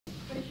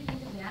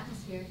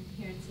atmosphere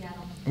here in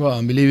Seattle? Well,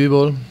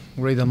 unbelievable,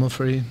 great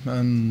atmosphere,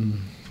 and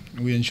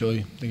we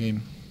enjoy the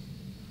game.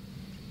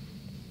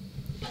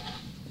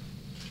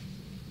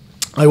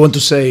 I want to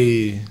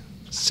say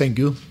thank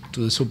you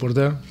to the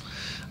supporter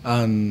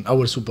and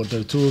our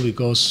supporter too,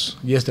 because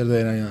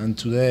yesterday and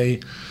today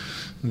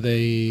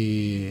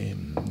they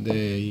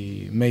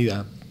made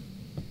a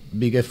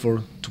big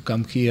effort to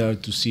come here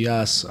to see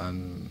us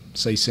and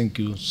say thank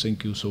you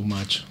so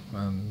much,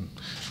 and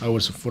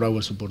for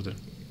our supporter.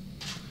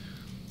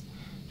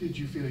 Did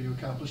you feel you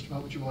accomplished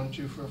about what you wanted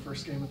to for a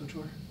first game of the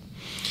tour?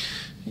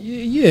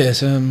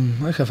 Yes,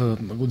 I have a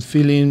good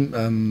feeling.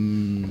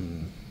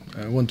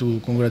 I want to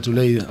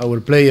congratulate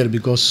our player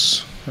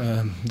because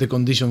the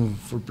condition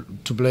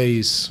to play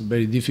is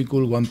very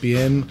difficult, 1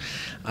 p.m.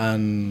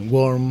 and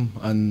warm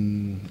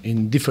and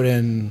in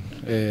different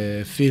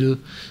field.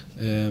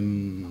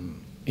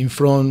 In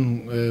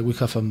front we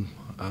have a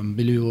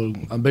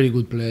very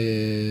good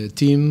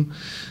team,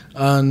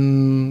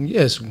 and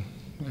yes,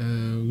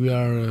 we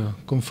are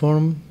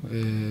conformed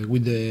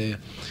with the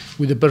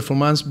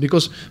performance,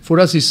 because for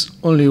us it's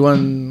only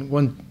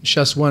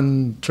just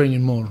one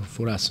training more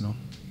for us, no.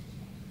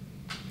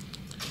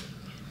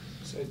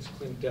 Besides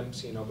Clint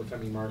Dempsey and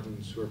Obafemi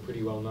Martins, who are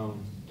pretty well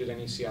known, did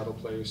any Seattle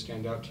players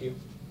stand out to you?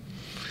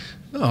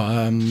 No,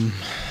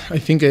 I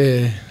think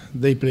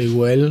they play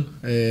well.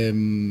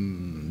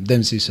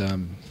 Dempsey is a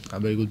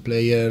very good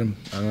player, and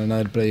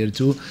another player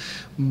too,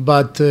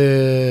 but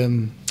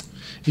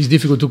it's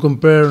difficult to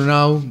compare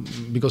now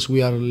because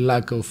we are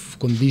lack of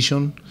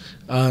condition,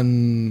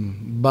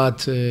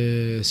 but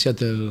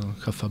Seattle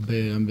have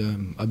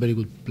a very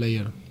good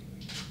player.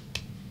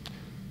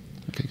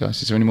 Okay,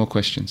 guys, is there any more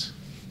questions?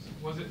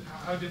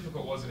 How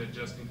difficult was it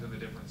adjusting to the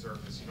different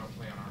surface? You don't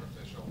play on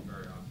artificial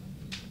very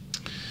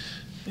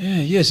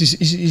often. Yes,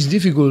 it's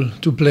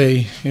difficult to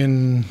play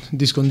in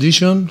this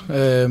condition,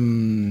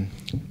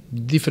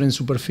 different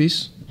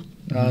superficie,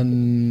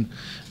 and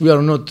we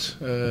are not.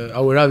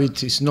 Our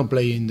habit is not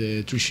playing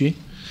the 3G,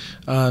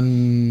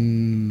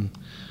 and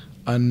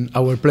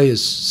our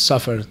players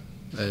suffer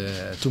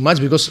too much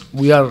because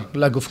we are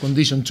lack of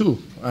condition too.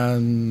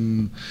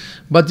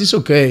 But it's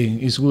okay.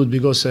 It's good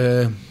because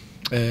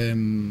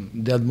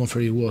the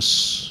atmosphere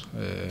was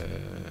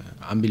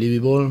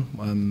unbelievable.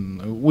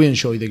 We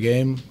enjoy the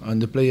game,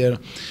 and the player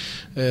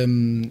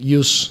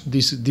use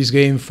this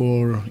game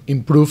for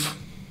improve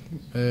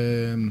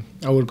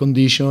our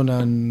condition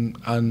and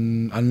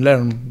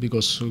learn,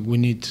 because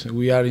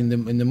we are in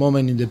the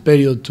moment, in the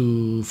period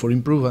for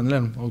improve and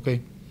learn.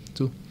 Okay,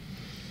 too.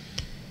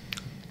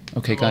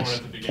 Okay, guys.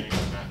 At the beginning of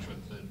the match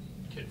with the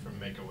kid from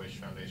Make-A-Wish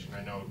Foundation,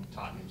 I know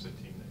Tottenham's a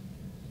team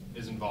that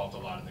is involved a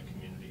lot in the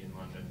community in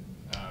London.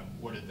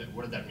 What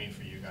did that mean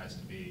for you guys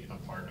to be a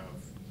part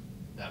of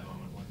that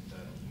moment with the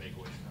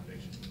Make-A-Wish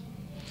Foundation?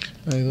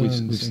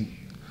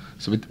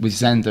 So with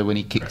Xander, when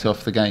he kicked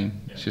off the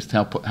game, it's just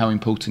how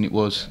important it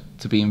was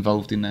to be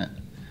involved in that,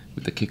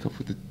 with the kick-off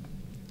with the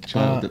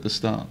child at the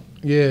start.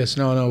 Yes,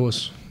 no, it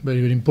was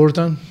very, very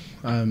important.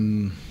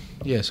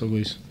 Yes,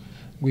 always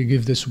we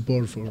give the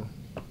support for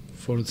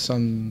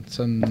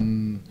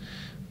something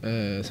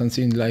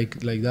like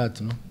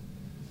that, no?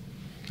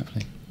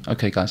 Lovely.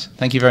 Okay, guys,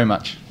 thank you very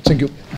much. Thank you.